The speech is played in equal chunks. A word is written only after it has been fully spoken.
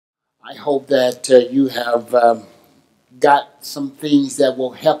I hope that you have got some things that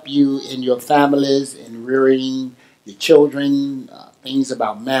will help you in your families, in rearing your children, things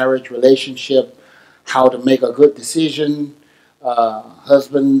about marriage, relationship, how to make a good decision,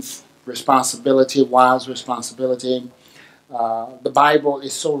 husband's responsibility, wives' responsibility. The Bible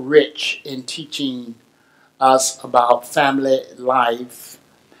is so rich in teaching us about family life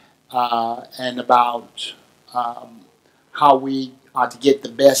and about how we are to get the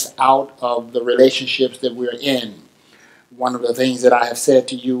best out of the relationships that we're in. One of the things that I have said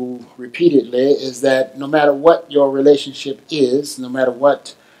to you repeatedly is that no matter what your relationship is, no matter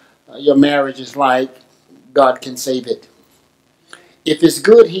what your marriage is like, God can save it. If it's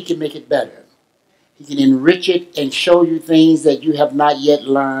good, He can make it better. He can enrich it and show you things that you have not yet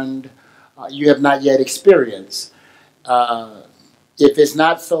learned, you have not yet experienced. If it's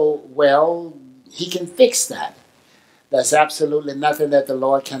not so well, He can fix that. There's absolutely nothing that the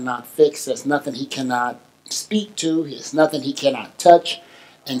Lord cannot fix. There's nothing He cannot speak to. There's nothing He cannot touch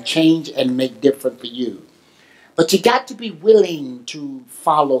and change and make different for you. But you got to be willing to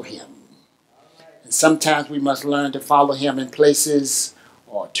follow Him. And sometimes we must learn to follow Him in places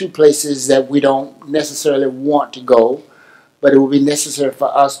or to places that we don't necessarily want to go, but it will be necessary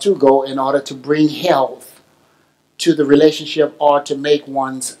for us to go in order to bring health to the relationship or to make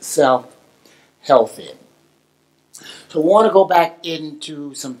one's self healthy. So I want to go back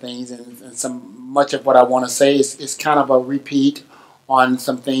into some things, and much of what I want to say is kind of a repeat on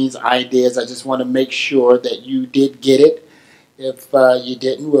some things, ideas. I just want to make sure that you did get it. If you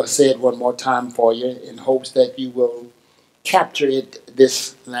didn't, we'll say it one more time for you in hopes that you will capture it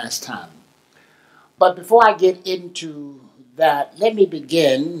this last time. But before I get into that, let me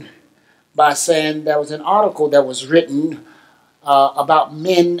begin by saying there was an article that was written about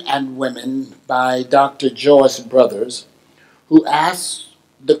men and women by Dr. Joyce Brothers, who asked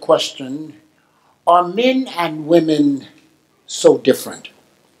the question, are men and women so different?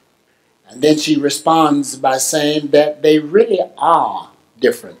 And then she responds by saying that they really are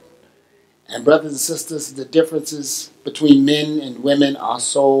different. And brothers and sisters, the differences between men and women are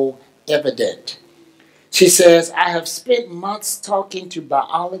so evident. She says, I have spent months talking to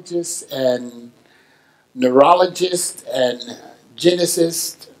biologists and neurologists and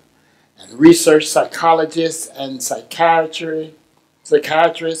geneticists and research psychologists and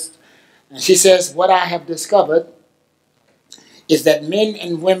psychiatrists. And she says, what I have discovered is that men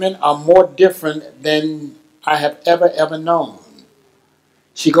and women are more different than I have ever known.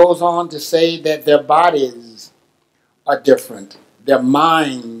 She goes on to say that their bodies are different. Their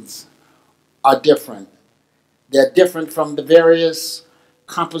minds are different. They're different from the various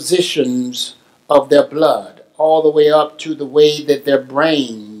compositions of their blood, all the way up to the way that their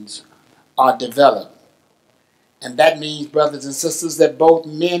brains are developed. And that means, brothers and sisters, that both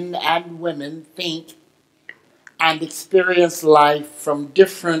men and women think and experience life from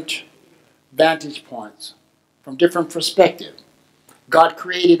different vantage points, from different perspectives. God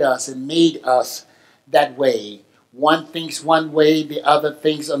created us and made us that way. One thinks one way, the other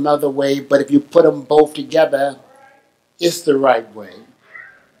thinks another way, but if you put them both together, it's the right way.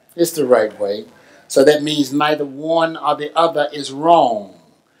 It's the right way. So that means neither one or the other is wrong.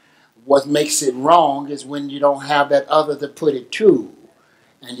 What makes it wrong is when you don't have that other to put it to,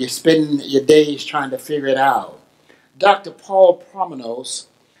 and you spend your days trying to figure it out. Dr. Paul Promenos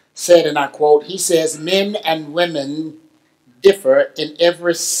said, and I quote, he says, men and women differ in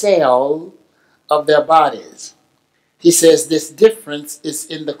every cell of their bodies. He says this difference is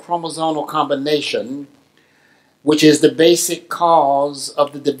in the chromosomal combination, which is the basic cause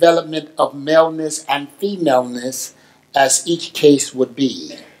of the development of maleness and femaleness, as each case would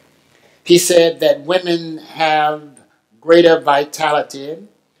be. He said that women have greater vitality,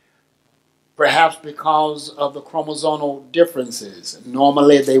 perhaps because of the chromosomal differences.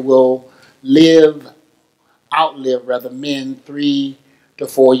 Normally they will outlive men 3 to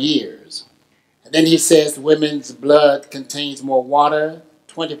 4 years. And then he says women's blood contains more water,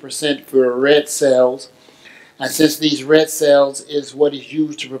 20% fewer red cells. And since these red cells is what is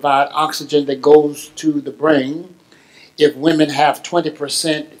used to provide oxygen that goes to the brain, if women have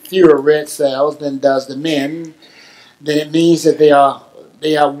 20% fewer red cells than does the men, then it means that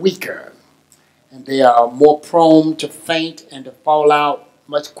they are weaker. And they are more prone to faint and to fall out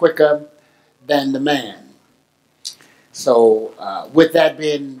much quicker than the man. So with that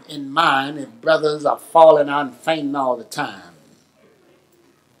being in mind, if brothers are falling out and fainting all the time,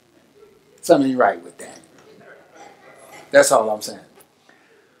 something right with that. That's all I'm saying.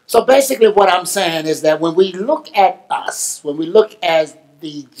 So basically what I'm saying is that when we look at us, when we look at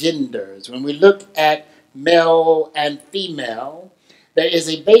the genders, when we look at male and female, There is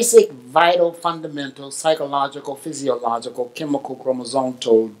a basic, vital, fundamental, psychological, physiological, chemical,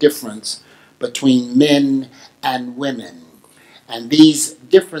 chromosomal difference between men and women. And these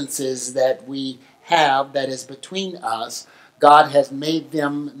differences that we have, that is between us, God has made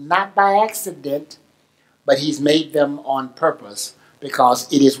them not by accident, but He's made them on purpose,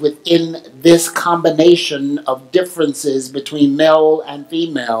 because it is within this combination of differences between male and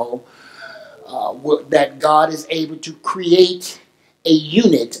female that God is able to create a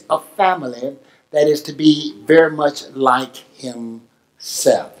unit, a family that is to be very much like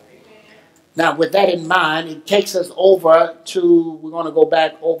Himself. Now, with that in mind, it takes us over to, we're going to go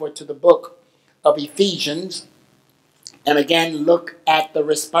back over to the book of Ephesians, and again look at the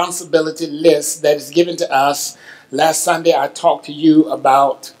responsibility list that is given to us. Last Sunday I talked to you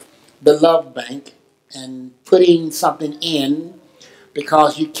about the love bank and putting something in,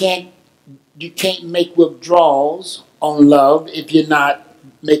 because you can't make withdrawals on love if you're not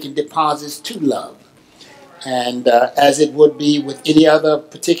making deposits to love. And as it would be with any other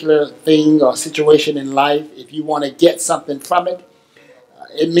particular thing or situation in life, if you want to get something from it,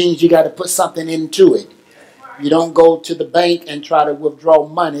 it means you got to put something into it. You don't go to the bank and try to withdraw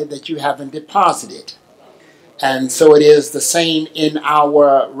money that you haven't deposited. And so it is the same in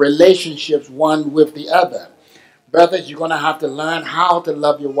our relationships, one with the other. Brothers, you're going to have to learn how to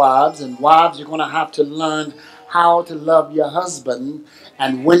love your wives, and wives, you're going to have to learn how to love your husband.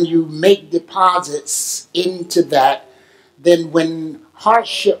 And when you make deposits into that, then when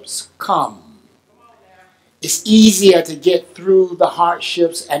hardships come, it's easier to get through the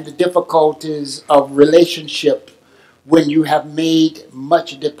hardships and the difficulties of relationship when you have made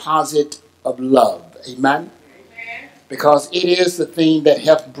much deposit of love. Amen? Because it is the thing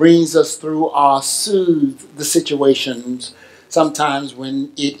that brings us through or soothe the situations sometimes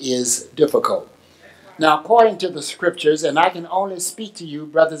when it is difficult. Now, according to the scriptures, and I can only speak to you,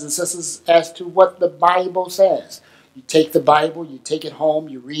 brothers and sisters, as to what the Bible says. You take the Bible, you take it home,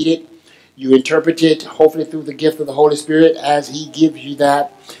 you read it, you interpret it, hopefully through the gift of the Holy Spirit as He gives you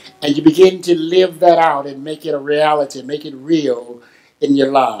that, and you begin to live that out and make it a reality, make it real in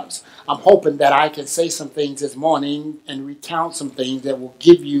your lives. I'm hoping that I can say some things this morning and recount some things that will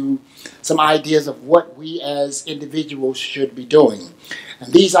give you some ideas of what we as individuals should be doing.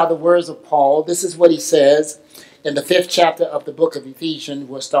 And these are the words of Paul. This is what he says in the 5th chapter of the book of Ephesians.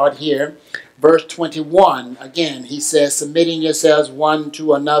 We'll start here. Verse 21. Again, he says, submitting yourselves one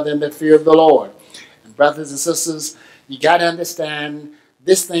to another in the fear of the Lord. And brothers and sisters, you got to understand,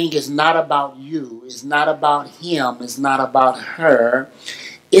 this thing is not about you. It's not about him. It's not about her.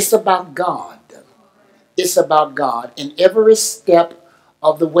 It's about God. It's about God. In every step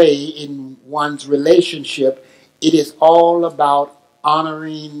of the way in one's relationship, it is all about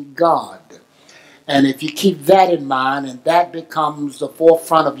honoring God. And if you keep that in mind and that becomes the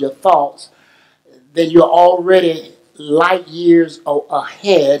forefront of your thoughts, then you're already light years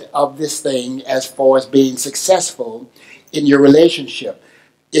ahead of this thing as far as being successful in your relationship.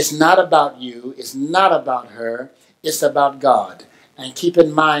 It's not about you. It's not about her. It's about God. And keep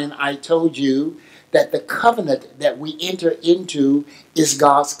in mind, I told you that the covenant that we enter into is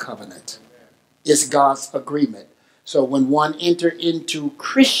God's covenant. It's God's agreement. So when one enters into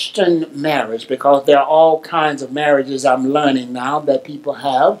Christian marriage, because there are all kinds of marriages I'm learning now that people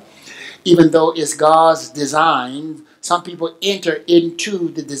have, even though it's God's design, some people enter into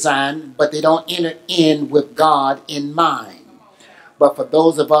the design, but they don't enter in with God in mind. But for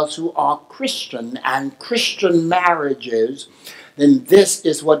those of us who are Christian and Christian marriages, then this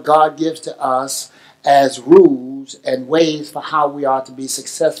is what God gives to us as rules and ways for how we are to be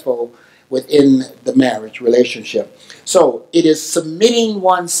successful within the marriage relationship. So it is submitting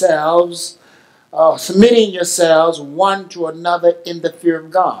yourselves one to another in the fear of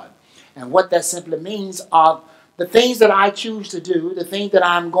God. And what that simply means are the things that I choose to do, the thing that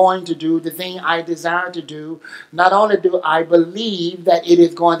I'm going to do, the thing I desire to do. Not only do I believe that it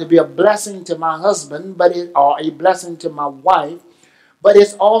is going to be a blessing to my husband, or a blessing to my wife, but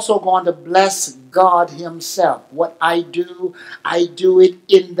it's also going to bless God himself. What I do it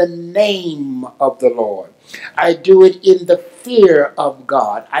in the name of the Lord. I do it in the fear of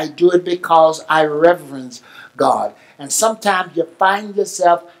God. I do it because I reverence God. And sometimes you find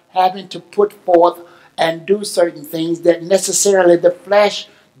yourself having to put forth and do certain things that necessarily the flesh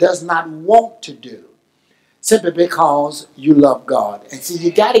does not want to do, simply because you love God. And see,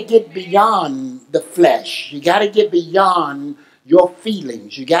 you got to get beyond the flesh. You got to get beyond your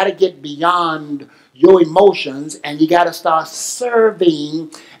feelings. You got to get beyond your emotions, and you got to start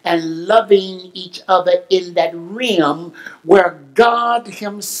serving and loving each other in that realm where God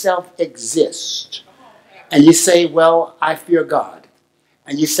himself exists. And you say, well, I fear God.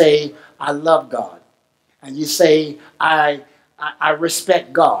 And you say, I love God. And you say, I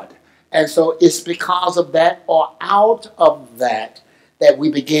respect God. And so it's because of that or out of that that we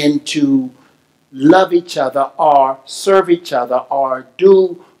begin to love each other or serve each other or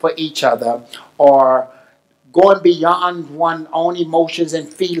do for each other or going beyond one's own emotions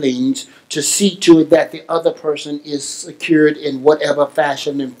and feelings to see to it that the other person is secured in whatever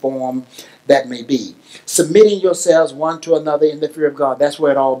fashion and form that may be. Submitting yourselves one to another in the fear of God. That's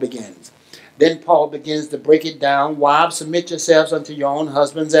where it all begins. Then Paul begins to break it down. Wives, submit yourselves unto your own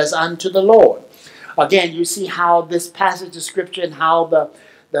husbands as unto the Lord. Again, you see how this passage of scripture and how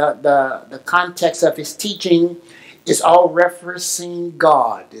the context of his teaching is all referencing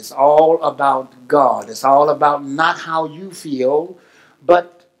God. It's all about God. It's all about not how you feel,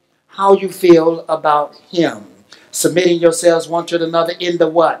 but how you feel about him. Submitting yourselves one to another in the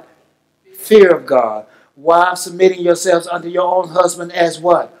what? Fear of God. Wives, submitting yourselves unto your own husband as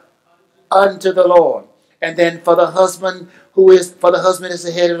what? Unto the Lord. And then for the husband is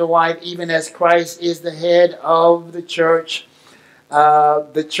the head of the wife, even as Christ is the head of the church.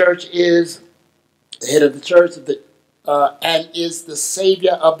 The church is the head of the church and is the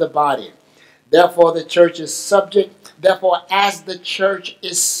Savior of the body. Therefore, the church is subject. Therefore, as the church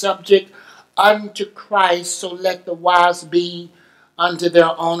is subject unto Christ, so let the wives be unto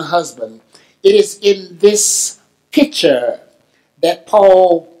their own husband. It is in this picture that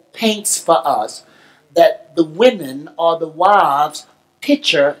Paul paints for us that the women or the wives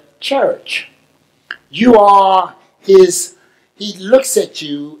picture church. You are his. He looks at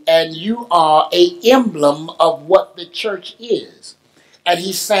you and you are an emblem of what the church is. And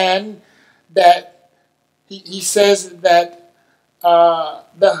he's saying that, he says that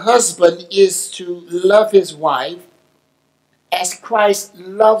the husband is to love his wife as Christ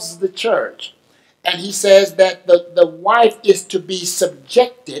loves the church. And he says that the wife is to be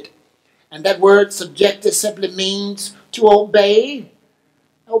subjected. And that word subjected simply means to obey.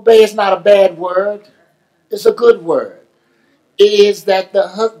 Obey is not a bad word. It's a good word. It is that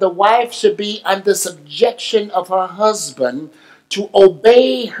the wife should be under subjection of her husband, to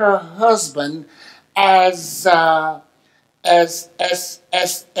obey her husband as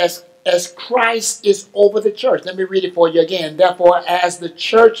Christ is over the church. Let me read it for you again. Therefore, as the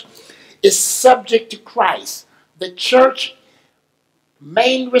church is subject to Christ, the church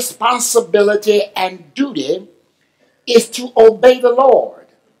main responsibility and duty is to obey the Lord.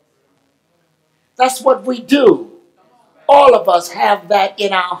 That's what we do. All of us have that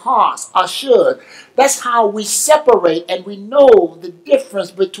in our hearts, or should. That's how we separate and we know the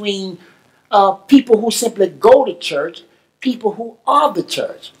difference between people who simply go to church, people who are the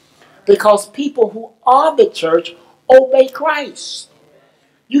church. Because people who are the church obey Christ.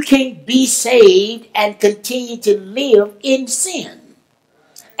 You can't be saved and continue to live in sin.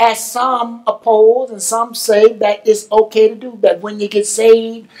 As some oppose and some say that it's okay to do that. When you get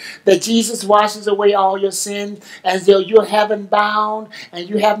saved, that Jesus washes away all your sins, and so you're heaven bound and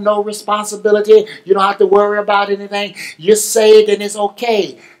you have no responsibility. You don't have to worry about anything. You're saved and it's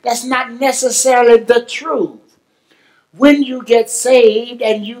okay. That's not necessarily the truth. When you get saved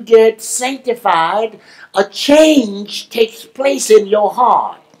and you get sanctified, a change takes place in your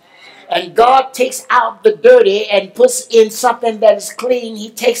heart. And God takes out the dirty and puts in something that is clean. He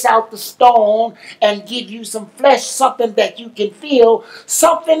takes out the stone and gives you some flesh, something that you can feel,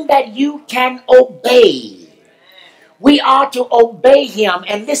 something that you can obey. We are to obey him.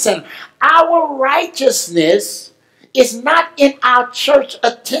 And listen, our righteousness is not in our church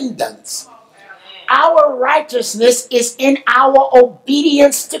attendance. Our righteousness is in our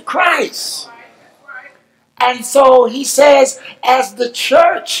obedience to Christ. And so he says, as the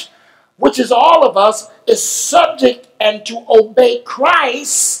church, which is all of us, is subject and to obey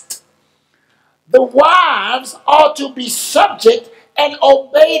Christ, the wives ought to be subject and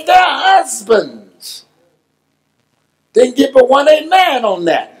obey their husbands. Didn't give but one amen on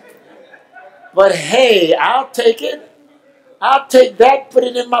that. But hey, I'll take it. I'll take that, put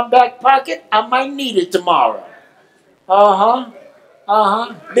it in my back pocket. I might need it tomorrow.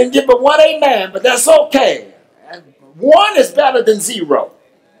 Didn't give but one amen, but that's okay. One is better than zero.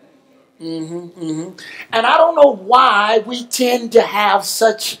 And I don't know why we tend to have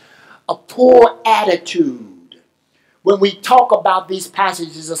such a poor attitude when we talk about these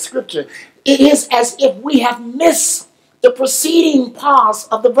passages of Scripture. It is as if we have missed the preceding parts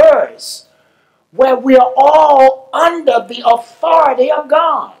of the verse, where we are all under the authority of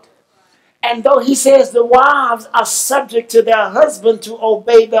God. And though he says the wives are subject to their husband to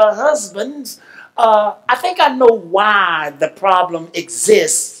obey their husbands, I think I know why the problem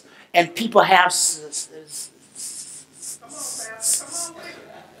exists. And people have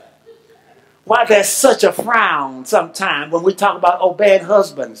why there's such a frown sometimes when we talk about obeying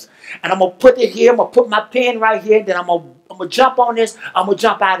husbands. And I'm going to put it here. I'm going to put my pen right here. Then I'm going to jump on this. I'm going to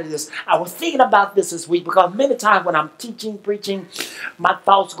jump out of this. I was thinking about this week because many times when I'm teaching, preaching, my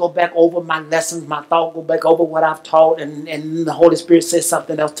thoughts go back over my lessons. My thoughts go back over what I've taught. And the Holy Spirit says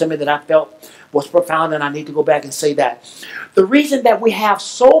something else to me that I felt was profound. And I need to go back and say that. The reason that we have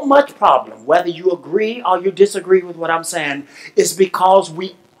so much problem, whether you agree or you disagree with what I'm saying, is because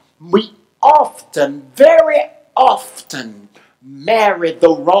we often, very often, marry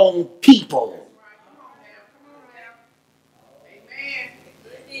the wrong people.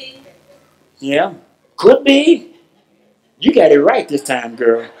 Yeah, could be. You got it right this time,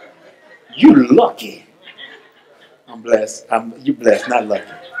 girl. You lucky. I'm blessed. You blessed, not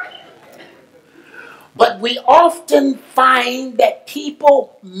lucky. But we often find that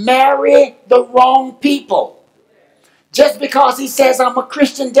people marry the wrong people. Just because he says I'm a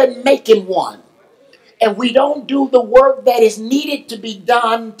Christian doesn't make him one. And we don't do the work that is needed to be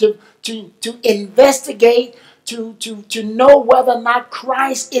done to investigate, to know whether or not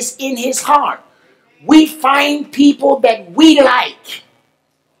Christ is in his heart. We find people that we like,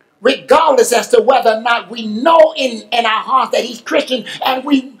 regardless as to whether or not we know in our heart that he's Christian, and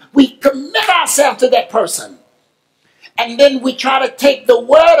we commit ourselves to that person. And then we try to take the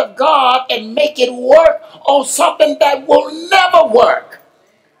word of God and make it work on something that will never work.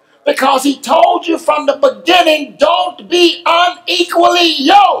 Because he told you from the beginning, don't be unequally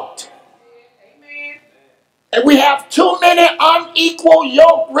yoked. Amen. And we have too many unequal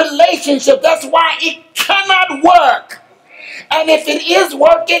yoke relationships. That's why it cannot work. And if it is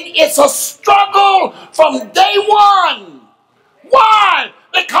working, it's a struggle from day one. Why?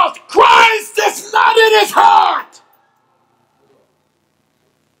 Because Christ is not in his heart.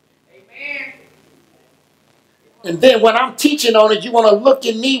 Amen. And then when I'm teaching on it, you want to look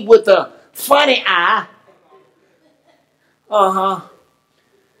at me with a funny eye.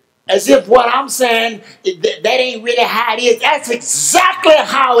 As if what I'm saying, that ain't really how it is. That's exactly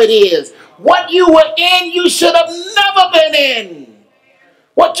how it is. What you were in, you should have never been in.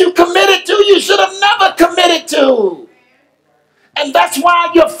 What you committed to, you should have never committed to. And that's why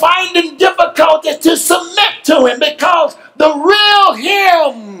you're finding difficulty to submit to him, because the real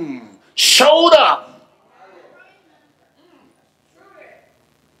him showed up.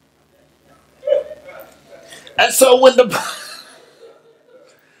 And so when the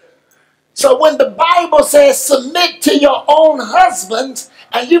Bible says submit to your own husband,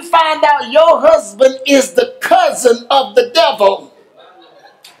 and you find out your husband is the cousin of the devil,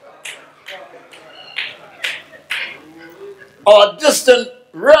 or a distant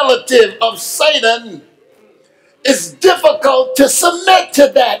relative of Satan, it's difficult to submit to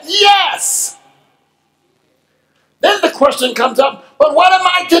that. Yes. Then the question comes up, but what am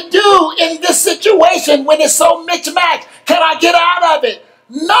I to do in this situation when it's so mismatched? Can I get out of it?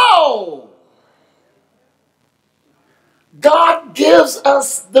 No. God gives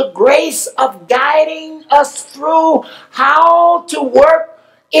us the grace of guiding us through how to work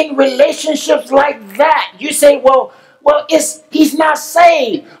in relationships like that. You say, well, he's not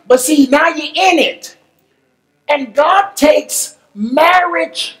saved. But see, now you're in it. And God takes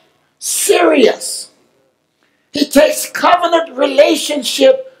marriage serious. He takes covenant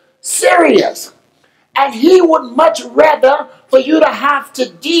relationship serious. And he would much rather for you to have to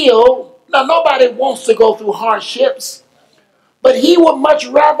deal. Now, nobody wants to go through hardships. But he would much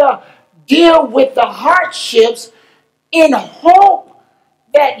rather deal with the hardships in hope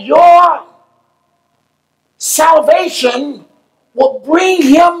that your salvation will bring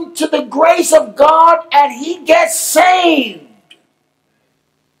him to the grace of God and he gets saved.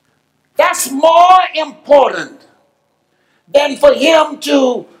 That's more important than for him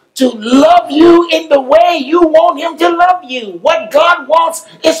to love you in the way you want him to love you. What God wants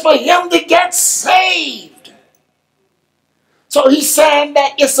is for him to get saved. So he's saying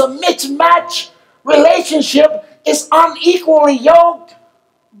that it's a mismatch relationship. It's unequally yoked,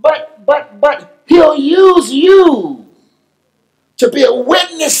 but he'll use you to be a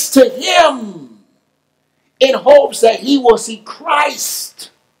witness to him in hopes that he will see Christ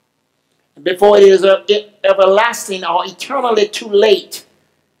before it is everlasting or eternally too late.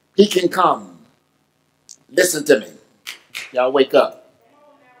 He can come. Listen to me. Y'all wake up.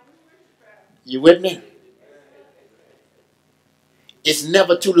 You with me? It's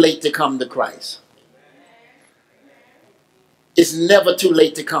never too late to come to Christ. It's never too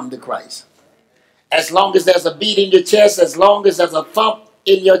late to come to Christ. As long as there's a beat in your chest, as long as there's a thump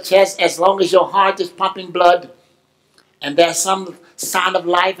in your chest, as long as your heart is pumping blood, and there's some sign of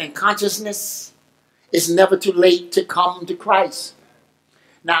life and consciousness, it's never too late to come to Christ.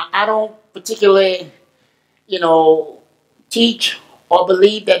 Now, I don't particularly, teach or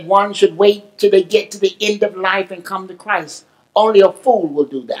believe that one should wait till they get to the end of life and come to Christ. Only a fool will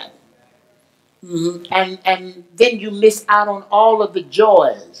do that. And then you miss out on all of the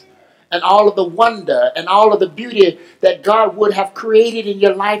joys and all of the wonder and all of the beauty that God would have created in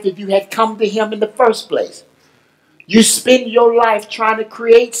your life if you had come to Him in the first place. You spend your life trying to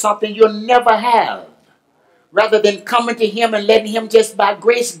create something you'll never have, rather than coming to Him and letting Him just by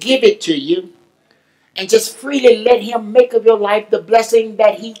grace give it to you, and just freely let Him make of your life the blessing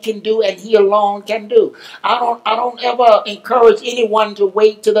that He can do and He alone can do. I don't ever encourage anyone to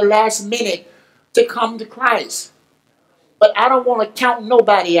wait to the last minute to come to Christ. But I don't want to count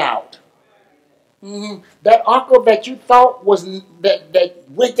nobody out. That uncle that you thought was that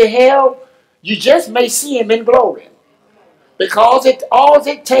went to hell, you just may see him in glory. Because all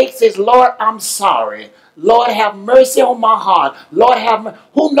it takes is, Lord, I'm sorry. Lord, have mercy on my heart. Lord,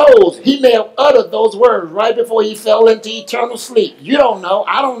 who knows? He may have uttered those words right before he fell into eternal sleep. You don't know.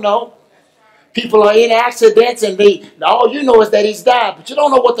 I don't know. People are in accidents and all you know is that he's died, but you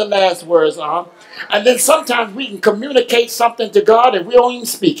don't know what the last words are. And then sometimes we can communicate something to God and we don't even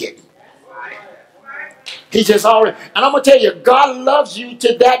speak it. He just already, and I'm going to tell you, God loves you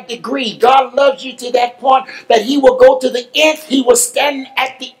to that degree. God loves you to that point that He will go to the nth. He will stand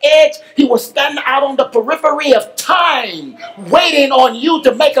at the edge. He will stand out on the periphery of time, waiting on you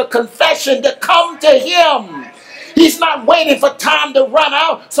to make a confession to come to Him. He's not waiting for time to run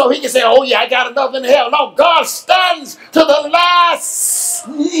out so He can say, oh yeah, I got enough in hell. No, God stands to the last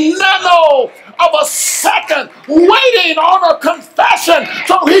nano of a second waiting on a confession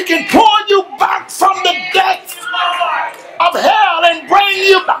so He can pull you back from the depths of hell and bring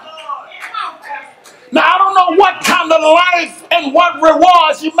you back. Now, I don't know what kind of life and what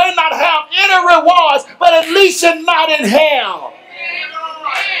rewards. You may not have any rewards, but at least you're not in hell.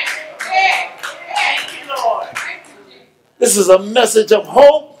 This is a message of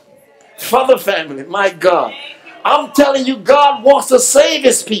hope for the family. My God. I'm telling you, God wants to save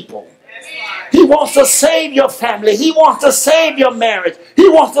His people. He wants to save your family. He wants to save your marriage. He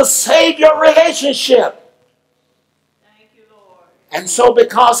wants to save your relationship. Thank you, Lord. And so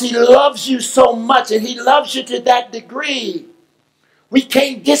because He loves you so much and He loves you to that degree, we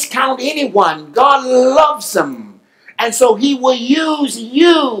can't discount anyone. God loves them. And so He will use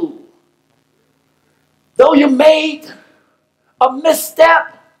you. Though you made a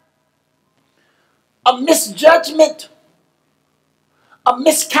misstep, a misjudgment, a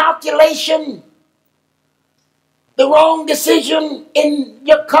miscalculation, the wrong decision in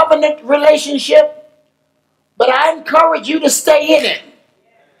your covenant relationship, but I encourage you to stay in it.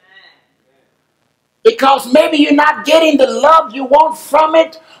 Because maybe you're not getting the love you want from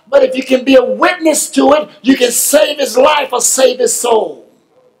it, but if you can be a witness to it, you can save his life or save his soul.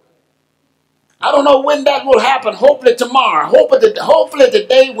 I don't know when that will happen. Hopefully tomorrow. Hopefully the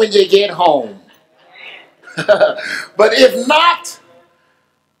day when you get home. But if not,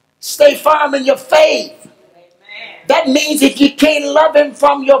 stay firm in your faith. That means if you can't love him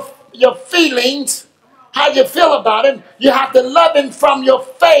from your feelings, how you feel about him, you have to love him from your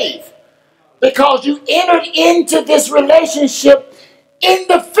faith. Because you entered into this relationship in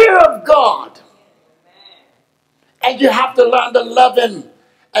the fear of God. And you have to learn to love him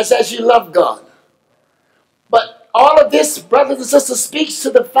as you love God. But all of this, brothers and sisters, speaks to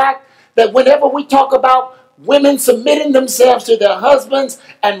the fact that whenever we talk about women submitting themselves to their husbands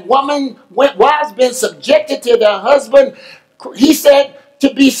and wives being subjected to their husband, he said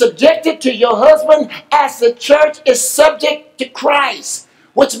to be subjected to your husband as the church is subject to Christ,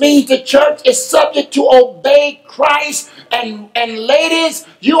 which means the church is subject to obey Christ. And ladies,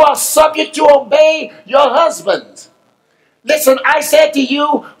 you are subject to obey your husbands. Listen, I said to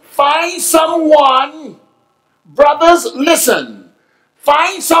you, find someone. Brothers, listen.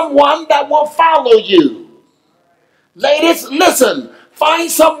 Find someone that will follow you. Ladies, listen.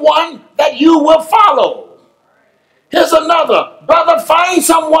 Find someone that you will follow. Here's another. Brother, find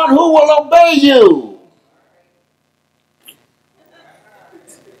someone who will obey you.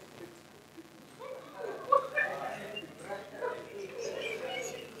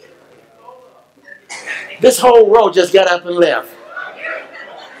 This whole row just got up and left.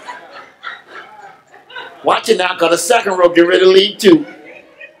 Watch it now, because the second row get ready to leave too.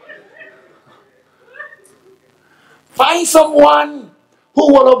 Find someone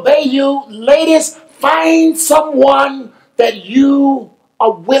who will obey you. Ladies, find someone that you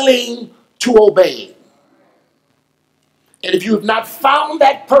are willing to obey. And if you have not found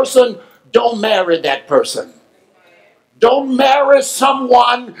that person, don't marry that person. Don't marry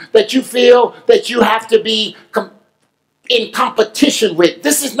someone that you feel that you have to be in competition with.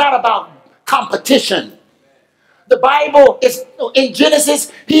 This is not about competition. The Bible is in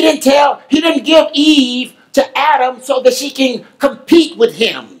Genesis, he didn't give Eve to Adam so that she can compete with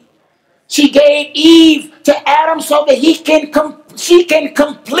him. She gave Eve to Adam so that she can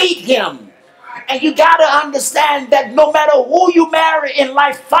complete him. And you got to understand that no matter who you marry in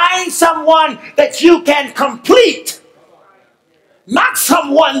life, find someone that you can complete, not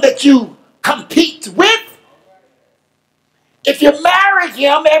someone that you compete with. If you marry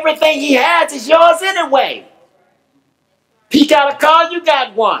him, everything he has is yours anyway. He got a car, you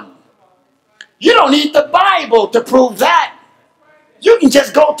got one. You don't need the Bible to prove that. You can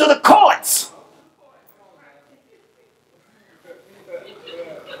just go to the courts.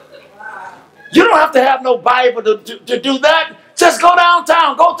 You don't have to have no Bible to do that. Just go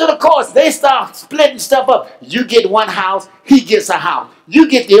downtown, go to the courts. They start splitting stuff up. You get one house, he gets a house. You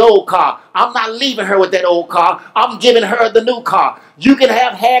get the old car. I'm not leaving her with that old car. I'm giving her the new car. You can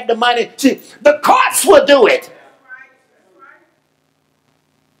have half the money. The courts will do it.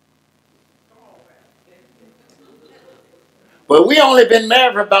 But we only been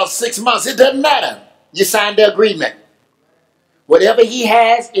married for about 6 months. It doesn't matter. You signed the agreement. Whatever he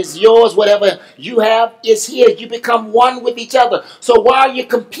has is yours. Whatever you have is his. You become one with each other. So while you're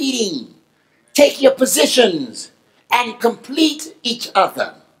competing, take your positions and complete each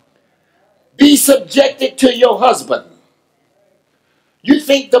other. Be subjected to your husband. You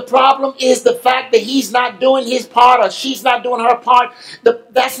think the problem is the fact that he's not doing his part or she's not doing her part?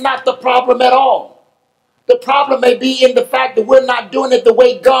 That's not the problem at all. The problem may be in the fact that we're not doing it the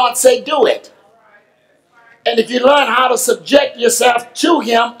way God say do it. And if you learn how to subject yourself to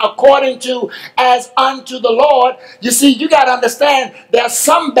him according to as unto the Lord, you see, you got to understand there are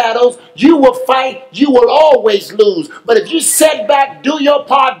some battles you will fight, you will always lose. But if you sit back, do your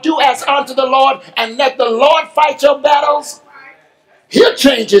part, do as unto the Lord, and let the Lord fight your battles, he'll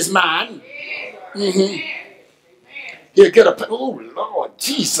change his mind. He'll get a pain. Oh, Lord,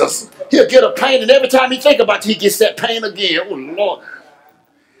 Jesus. He'll get a pain, and every time he think about it, he gets that pain again. Oh, Lord.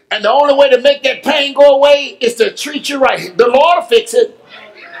 And the only way to make that pain go away is to treat you right. The Lord will fix it.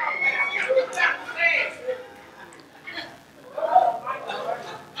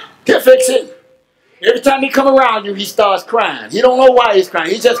 He'll fix it. Every time he come around you, he starts crying. He don't know why he's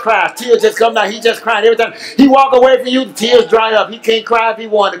crying. He just cries. Tears just come down. He just crying. Every time he walk away from you, the tears dry up. He can't cry if he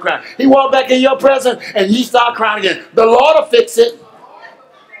wanted to cry. He walk back in your presence, and he start crying again. The Lord will fix it.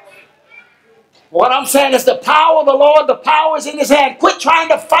 What I'm saying is the power of the Lord, the power is in his hand. Quit trying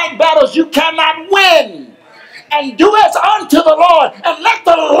to fight battles you cannot win. And do as unto the Lord, and let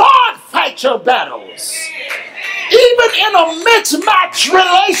the Lord fight your battles. Even in a mismatched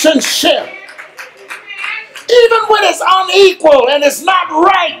relationship, even when it's unequal and it's not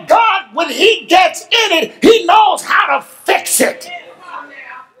right, God, when he gets in it, he knows how to fix it.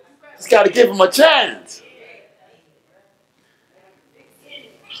 Just got to give him a chance.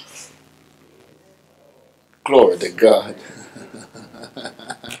 Glory to God.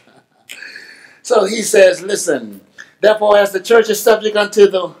 So he says, listen, therefore as the church is subject unto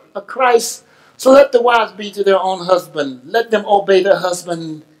the Christ, so let the wives be to their own husband. Let them obey their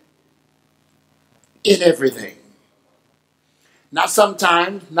husband in everything. Not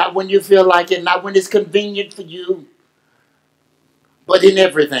sometimes, not when you feel like it, not when it's convenient for you, but in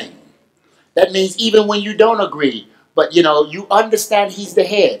everything. That means even when you don't agree, but you understand he's the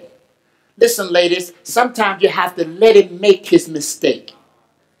head. Listen, ladies, sometimes you have to let him make his mistake.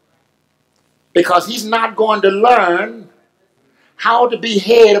 Because he's not going to learn how to be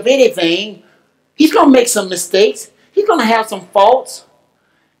head of anything. He's going to make some mistakes. He's going to have some faults.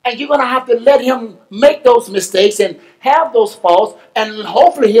 And you're going to have to let him make those mistakes and have those faults. And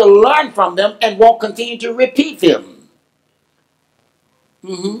hopefully he'll learn from them and won't continue to repeat them.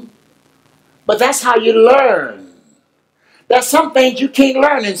 But that's how you learn. There's some things you can't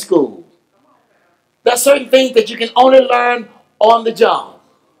learn in school. There's certain things that you can only learn on the job.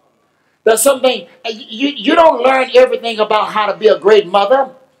 There's something, you don't learn everything about how to be a great mother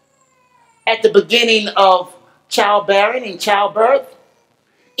at the beginning of childbearing and childbirth.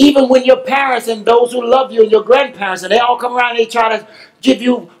 Even when your parents and those who love you and your grandparents, and they all come around and they try to give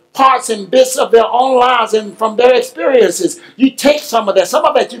you parts and bits of their own lives and from their experiences, you take some of that. Some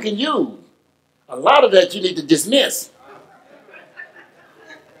of that you can use. A lot of that you need to dismiss.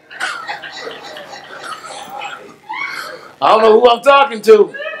 I don't know who I'm talking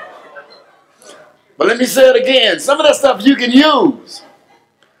to. But let me say it again. Some of that stuff you can use.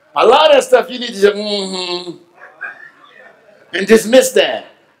 A lot of that stuff you need to just and dismiss that.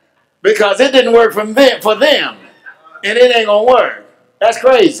 Because it didn't work for them. And it ain't going to work. That's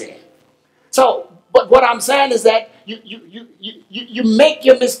crazy. So But what I'm saying is that you make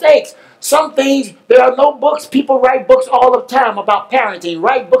your mistakes. Some things, there are no books. People write books all the time about parenting,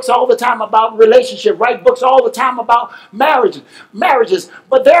 write books all the time about relationship, write books all the time about marriages.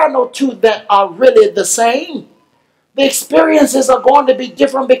 But there are no two that are really the same. The experiences are going to be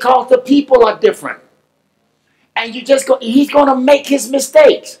different because the people are different. And he's going to make his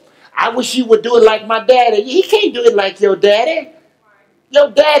mistakes. I wish you would do it like my daddy. He can't do it like your daddy. Your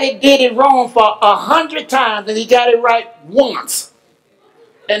daddy did it wrong for 100 times and he got it right once.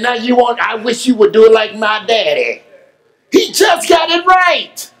 And now I wish you would do it like my daddy. He just got it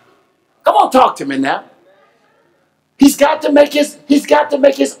right. Come on, talk to me now. He's got to make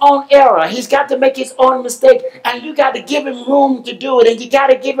his own error. He's got to make his own mistake. And you got to give him room to do it. And you got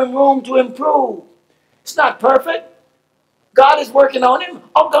to give him room to improve. It's not perfect. God is working on him.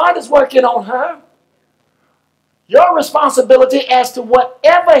 Oh, God is working on her. Your responsibility as to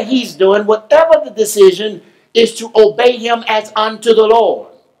whatever he's doing, whatever the decision, is to obey him as unto the Lord.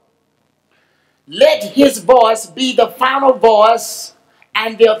 Let his voice be the final voice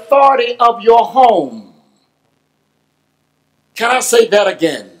and the authority of your home. Can I say that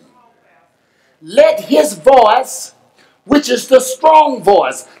again? Let his voice, which is the strong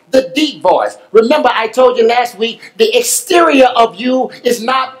voice, the deep voice. Remember, I told you last week, the exterior of you is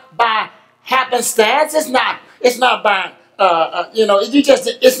not by happenstance. It's not by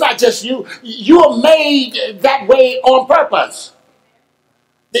it's not just you. You are made that way on purpose.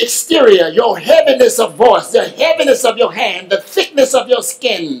 The exterior, your heaviness of voice, the heaviness of your hand, the thickness of your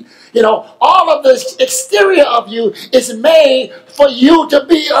skin, all of the exterior of you is made for you to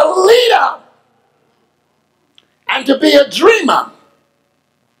be a leader and to be a dreamer.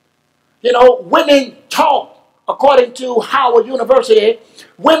 Women talk, according to Howard University,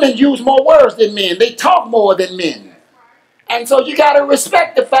 women use more words than men. They talk more than men. And so you got to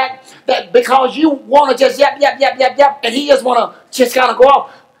respect the fact that because you want to just yap, yap, yap, yap, yap, and he just want to just kind of go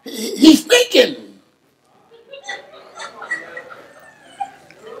off, he's thinking.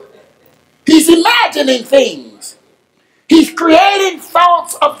 He's imagining things. He's creating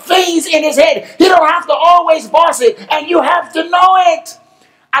thoughts of things in his head. He don't have to always boss it, and you have to know it.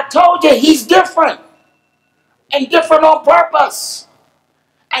 I told you he's different, and different on purpose.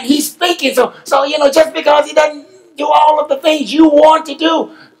 And he's thinking. So just because he doesn't do all of the things you want to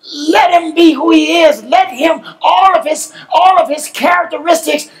do, let him be who he is. Let him, all of his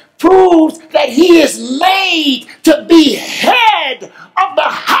characteristics proves that he is made to be head of the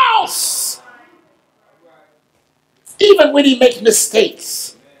house. Even when he makes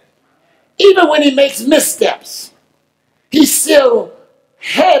mistakes, even when he makes missteps, he's still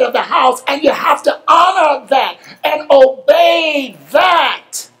head of the house, and you have to honor that and obey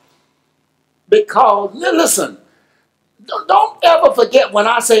that. Because, listen, don't ever forget when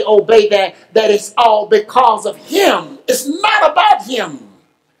I say obey that it's all because of him. It's not about him.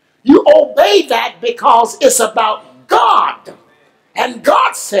 You obey that because it's about God. And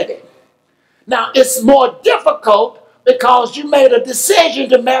God said it. Now, it's more difficult because you made a decision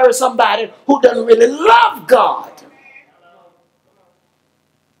to marry somebody who doesn't really love God.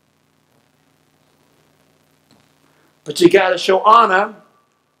 But you got to show honor.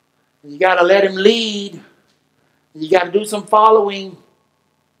 You got to let him lead. You got to do some following.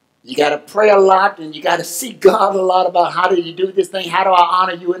 You got to pray a lot, and you got to seek God a lot about how do you do this thing? How do I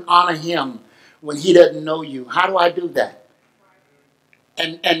honor you and honor him when he doesn't know you? How do I do that?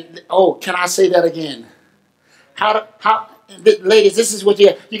 And can I say that again? Ladies, this is what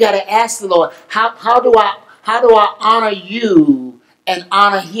you got to ask the Lord. How do I honor you and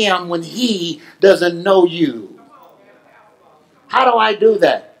honor him when he doesn't know you? How do I do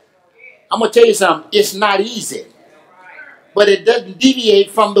that? I'm going to tell you something. It's not easy. But it doesn't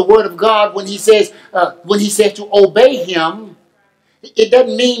deviate from the word of God when he says to obey him. It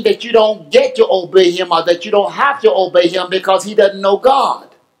doesn't mean that you don't get to obey him or that you don't have to obey him because he doesn't know God.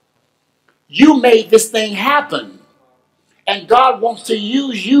 You made this thing happen. And God wants to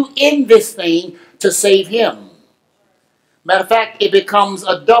use you in this thing to save him. Matter of fact, it becomes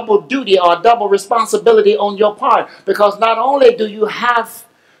a double duty or a double responsibility on your part. Because not only do you have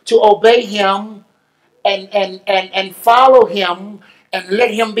to obey him and follow him and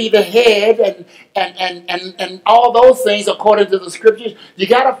let him be the head and all those things according to the scriptures, you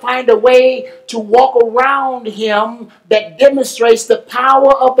got to find a way to walk around him that demonstrates the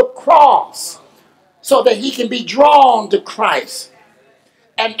power of the cross so that he can be drawn to Christ.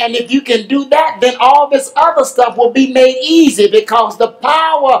 And if you can do that, then all this other stuff will be made easy because the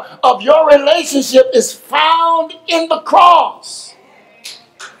power of your relationship is found in the cross.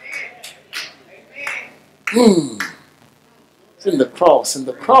 It's in the cross. In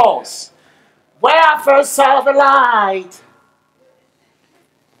the cross, where I first saw the light.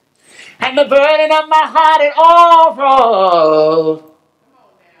 And the burden of my heart, it all rolled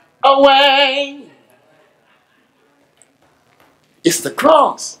away. It's the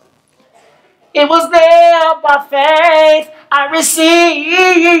cross. It was there by faith I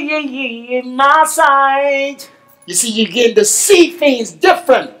received my sight. You see, you begin to see things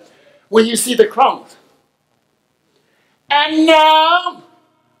different when you see the cross. And now,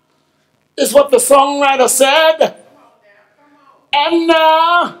 is what the songwriter said. And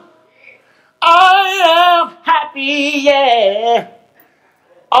now, I am happy, yeah.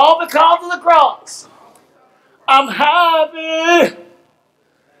 All because of the cross. I'm happy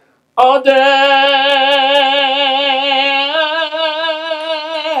all day.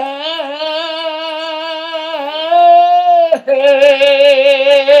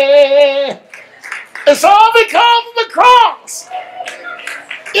 It's all because of the cross.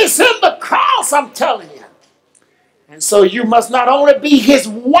 It's in the cross, I'm telling you. And so you must not only be his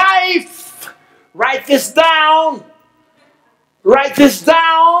wife, write this down. Write this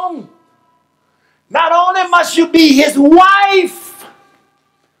down. Not only must you be his wife,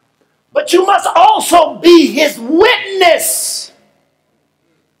 but you must also be his witness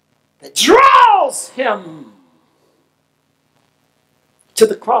that draws him to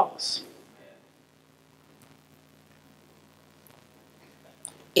the cross.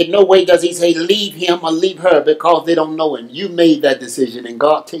 In no way does he say leave him or leave her because they don't know him. You made that decision, and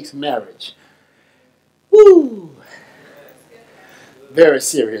God takes marriage. Woo! Very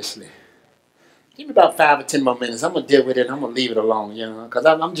seriously. Give me about 5 or 10 more minutes. I'm going to deal with it. I'm going to leave it alone, you know, because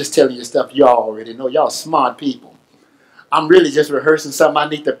I'm just telling you stuff y'all already know. Y'all smart people. I'm really just rehearsing something I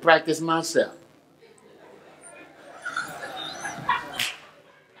need to practice myself.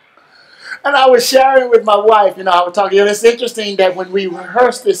 And I was sharing with my wife, you know, I was talking, you know, it's interesting that when we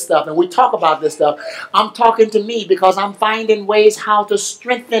rehearse this stuff and we talk about this stuff, I'm talking to me because I'm finding ways how to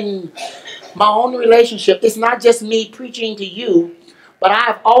strengthen my own relationship. It's not just me preaching to you, but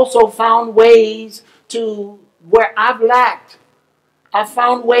I've also found ways to where I've lacked. I've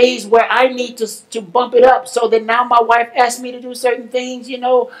found ways where I need to bump it up so that now my wife asks me to do certain things, you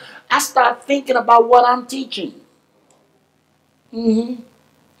know, I start thinking about what I'm teaching. You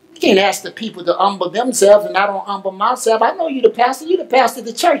can't ask the people to humble themselves and I don't humble myself. I know you the pastor of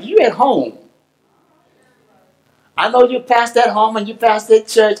the church. You at home. I know you pastor at home and you pastor at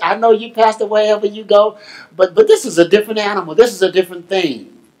church. I know you pastor wherever you go. But this is a different animal. This is a different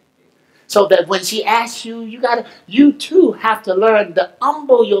thing. So that when she asks you, you too have to learn to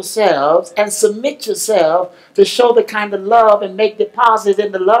humble yourselves and submit yourself to show the kind of love and make deposits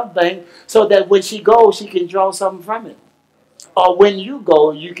in the love bank so that when she goes, she can draw something from it. Or when you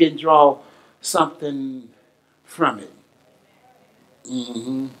go, you can draw something from it.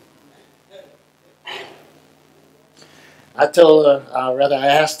 I told her, rather I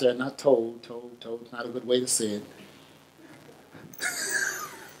asked her, not told, not a good way to say it.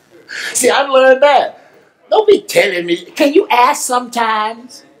 See, I've learned that. Don't be telling me, can you ask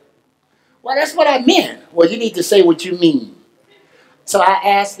sometimes? Well, that's what I meant. Well, you need to say what you mean. So I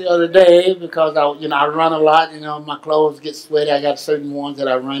asked the other day because I run a lot. You know, my clothes get sweaty. I got certain ones that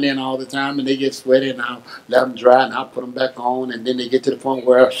I run in all the time, and they get sweaty, and I'll let them dry, and I'll put them back on, and then they get to the point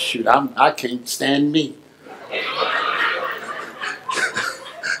where, shoot, I can't stand me.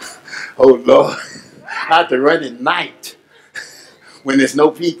 Oh Lord, I have to run at night when there's no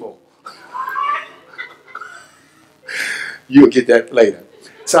people. You'll get that later.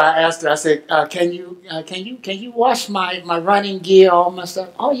 So I asked her, I said, can you wash my running gear, all my stuff?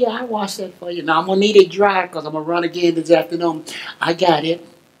 Oh yeah, I wash that for you. Now I'm gonna need it dry because I'm gonna run again this afternoon. I got it.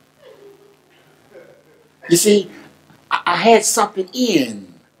 You see, I had something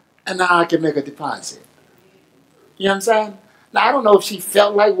in, and now I can make a deposit. You know what I'm saying? Now I don't know if she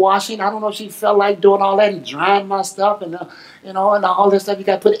felt like washing. I don't know if she felt like doing all that and drying my stuff and and all this stuff. You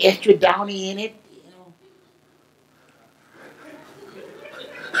got to put extra downy in it.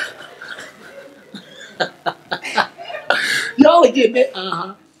 Y'all are getting it?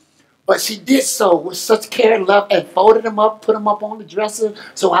 But she did so with such care and love and folded them up, put them up on the dresser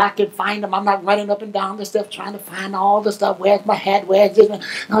so I can find them. I'm not running up and down the stuff trying to find all the stuff. Where's my hat? Where's this?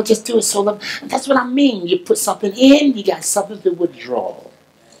 No, just do it so love. And that's what I mean. You put something in, you got something to withdraw.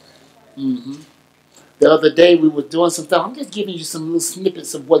 The other day we were doing some stuff. I'm just giving you some little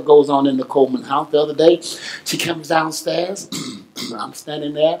snippets of what goes on in the Coleman house. The other day she comes downstairs. I'm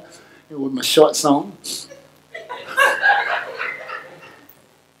standing there with my shorts on.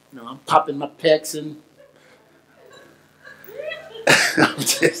 I'm popping my pecs and I'm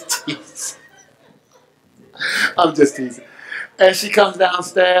just teasing. And she comes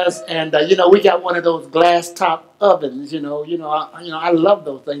downstairs, and you know, we got one of those glass top ovens. I love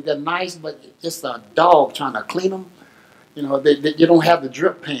those things. They're nice, but it's a dog trying to clean them. You know, you don't have the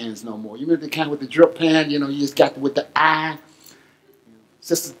drip pans no more. You remember the kind with the drip pan? You know, you just got with the eye.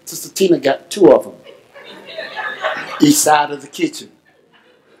 Sister Tina got two of them, each side of the kitchen.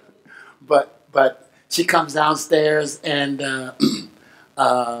 But she comes downstairs, and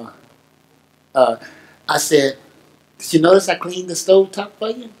I said, "Did you notice I cleaned the stove top for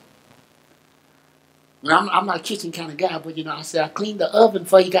you?" Well, I'm not a kitchen kind of guy, but you know, I said, "I cleaned the oven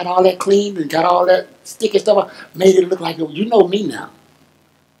for you, got all that cleaned and got all that sticky stuff, made it look like it." You know me now.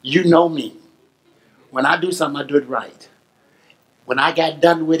 You know me. When I do something, I do it right. When I got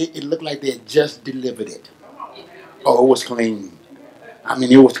done with it, it looked like they had just delivered it. Oh, it was clean. I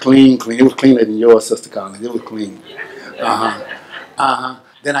mean, it was clean. It was cleaner than yours, Sister Collins. It was clean.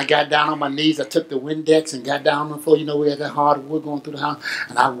 Then I got down on my knees. I took the Windex and got down on the floor. You know, we had that hardwood going through the house.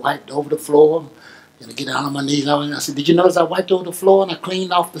 And I wiped over the floor. And I get down on my knees. And I said, "Did you notice I wiped over the floor and I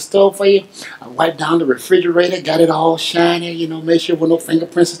cleaned off the stove for you? I wiped down the refrigerator, got it all shiny, you know, made sure there were no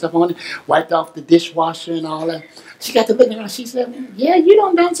fingerprints and stuff on it. Wiped off the dishwasher and all that." She got to looking around. She said, "Yeah, you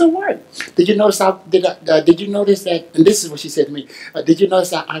done some work. Did you notice did you notice that?" And this is what she said to me. "Did you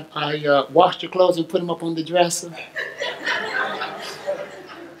notice I washed your clothes and put them up on the dresser?"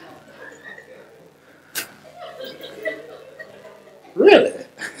 Really?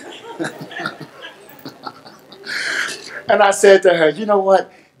 And I said to her, "You know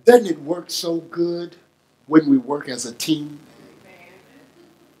what? Doesn't it work so good when we work as a team?"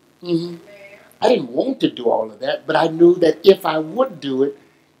 Mm-hmm. I didn't want to do all of that, but I knew that if I would do it,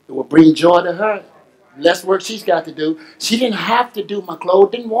 it would bring joy to her. Less work she's got to do. She didn't have to do my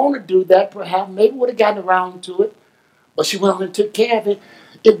clothes, didn't want to do that, perhaps, maybe would have gotten around to it, but she went on and took care of it.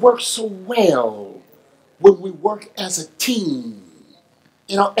 It works so well when we work as a team.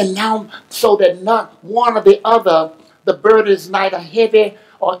 You know, and now so that not one or the other, the burden is neither heavy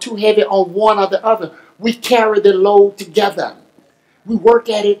or too heavy on one or the other. We carry the load together. We work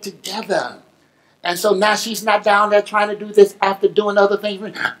at it together. And so now she's not down there trying to do this after doing other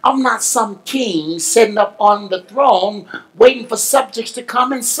things. I'm not some king sitting up on the throne waiting for subjects to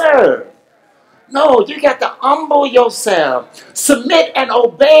come and serve. No, you got to humble yourself. Submit and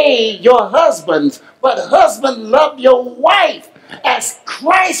obey your husbands. But husband, love your wife as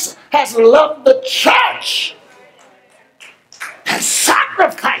Christ has loved the church and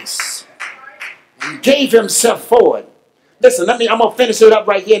sacrificed and gave himself for it. Listen, I'm going to finish it up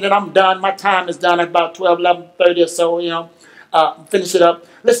right here, and then I'm done. My time is done at about 12, 11:30 or so, you know. Finish it up.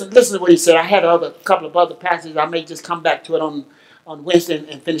 Listen to what he said. I had a couple of other passages. I may just come back to it on Wednesday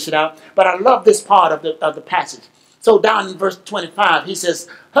and finish it out. But I love this part of the passage. So down in verse 25, he says,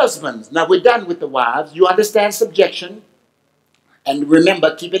 "Husbands," now we're done with the wives. You understand subjection. And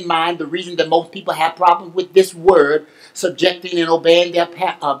remember, keep in mind, the reason that most people have problems with this word, subjecting and obeying their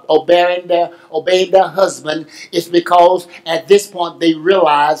husband, is because at this point they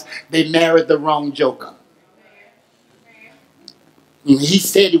realize they married the wrong joker. He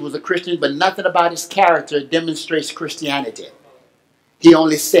said he was a Christian, but nothing about his character demonstrates Christianity. He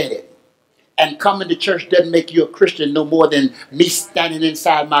only said it. And coming to church doesn't make you a Christian no more than me standing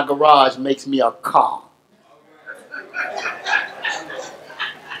inside my garage makes me a car.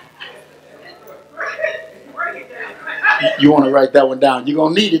 You want to write that one down. You're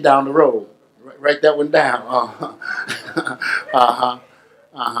going to need it down the road. Write that one down.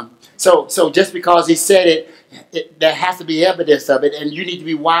 So just because he said it, there has to be evidence of it, and you need to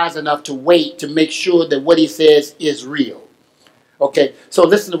be wise enough to wait to make sure that what he says is real. Okay, so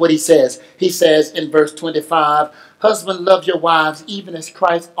listen to what he says. He says in verse 25, "Husband, love your wives, even as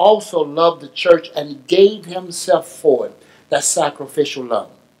Christ also loved the church and gave himself for it." That's sacrificial love.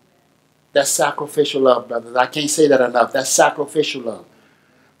 That's sacrificial love, brothers. I can't say that enough. That's sacrificial love.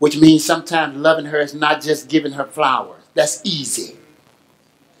 Which means sometimes loving her is not just giving her flowers. That's easy.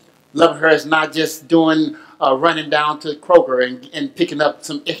 Loving her is not just doing running down to Kroger and picking up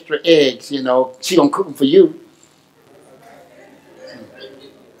some extra eggs. You know, she gonna cook them for you.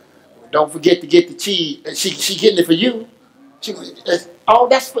 Don't forget to get the cheese. She getting it for you.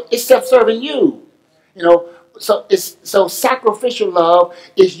 It's self-serving you. You know. So sacrificial love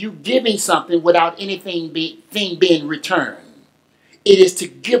is you giving something without anything being returned. It is to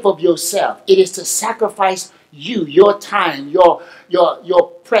give of yourself. It is to sacrifice you, your time, your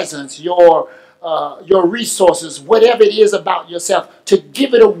presence, your resources, whatever it is about yourself, to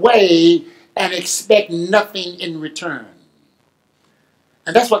give it away and expect nothing in return.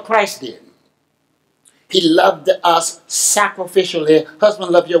 And that's what Christ did. He loved us sacrificially.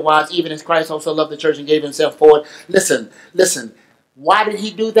 Husband, love your wives, even as Christ also loved the church and gave himself for it. Listen, listen. Why did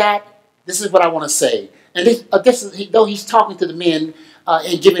he do that? This is what I want to say. And though he's talking to the men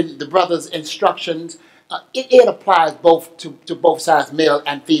and giving the brothers instructions, it applies both to both sides, male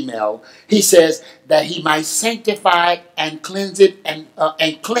and female. He says that he might sanctify and cleanse it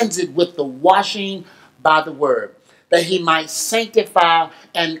and cleanse it with the washing by the word. That he might sanctify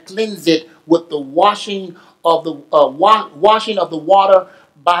and cleanse it with the washing of the washing of the water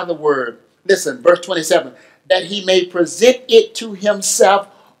by the word. Listen, verse 27. That he may present it to himself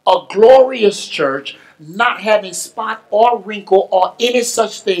a glorious church, not having spot or wrinkle or any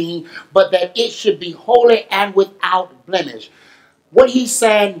such thing, but that it should be holy and without blemish. What he's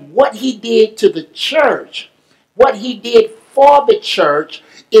saying, what he did to the church, what he did for the church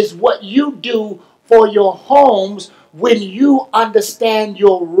is what you do for your homes when you understand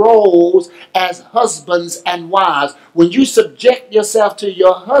your roles as husbands and wives. When you subject yourself to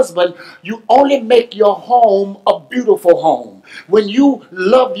your husband, you only make your home a beautiful home. When you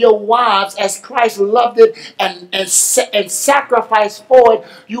love your wives as Christ loved it and sacrificed for it,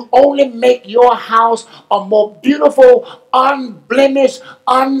 you only make your house a more beautiful, unblemished,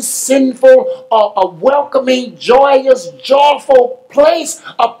 unsinful, a welcoming, joyous, joyful place,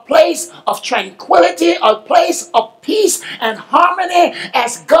 a place of tranquility, a place of peace and harmony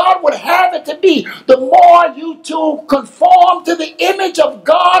as God would have it to be. The more you two conform to the image of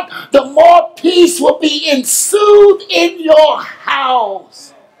God, the more peace will be ensued in your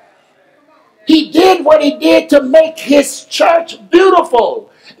house. He did what he did to make his church beautiful,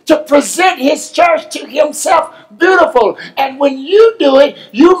 to present his church to himself beautiful. And when you do it,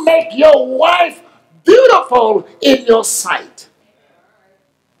 you make your wife beautiful in your sight.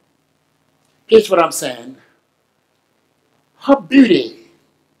 Here's what I'm saying. Her beauty,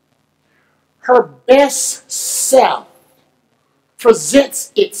 her best self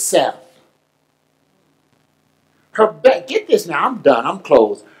presents itself. Get this now, I'm done, I'm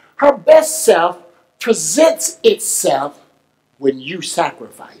closed. Her best self presents itself when you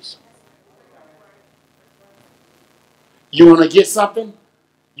sacrifice. You want to get something?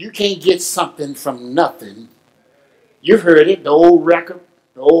 You can't get something from nothing. You've heard it, the old record,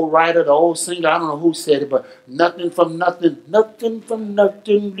 the old writer, the old singer, I don't know who said it, but nothing from nothing, nothing from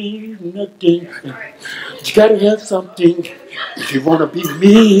nothing, leave nothing. You gotta have something if you want to be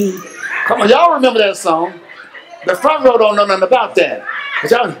me. Come on, y'all remember that song? The front row don't know nothing about that.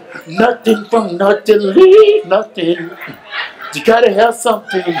 Nothing from nothing, leave nothing. You gotta have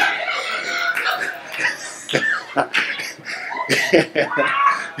something.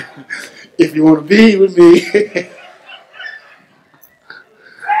 If you want to be with me.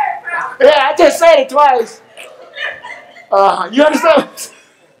 Yeah, I just said it twice. You understand?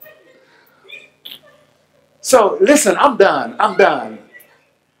 So listen, I'm done. I'm done.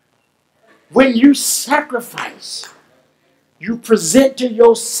 When you sacrifice, you present to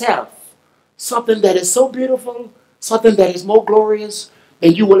yourself something that is so beautiful, something that is more glorious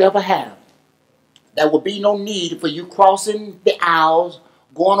than you will ever have. There will be no need for you crossing the aisles,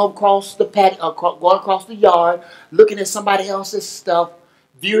 going across the going across the yard, looking at somebody else's stuff,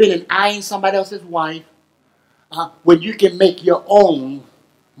 viewing and eyeing somebody else's wife, when you can make your own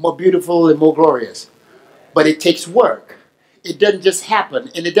more beautiful and more glorious. But it takes work. It doesn't just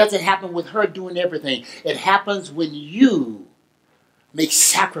happen. And it doesn't happen with her doing everything. It happens when you make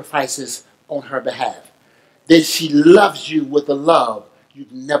sacrifices on her behalf. Then she loves you with a love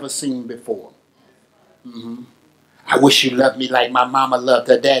you've never seen before. Mm-hmm. I wish you loved me like my mama loved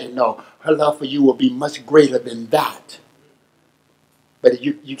her daddy. No, her love for you will be much greater than that. But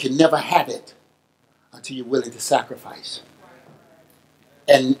you can never have it until you're willing to sacrifice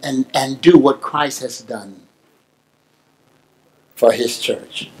and do what Christ has done for his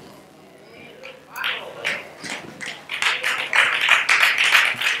church.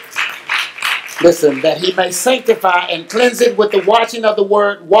 Listen, that he may sanctify and cleanse it with the washing of the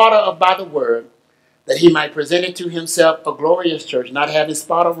word, water by the word, that he might present it to himself a glorious church, not having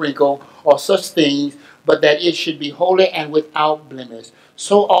spot or wrinkle or such things, but that it should be holy and without blemish.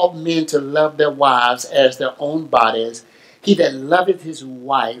 So ought men to love their wives as their own bodies. He that loveth his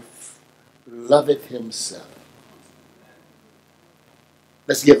wife loveth himself.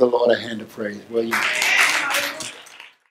 Let's give the Lord a hand of praise, will you?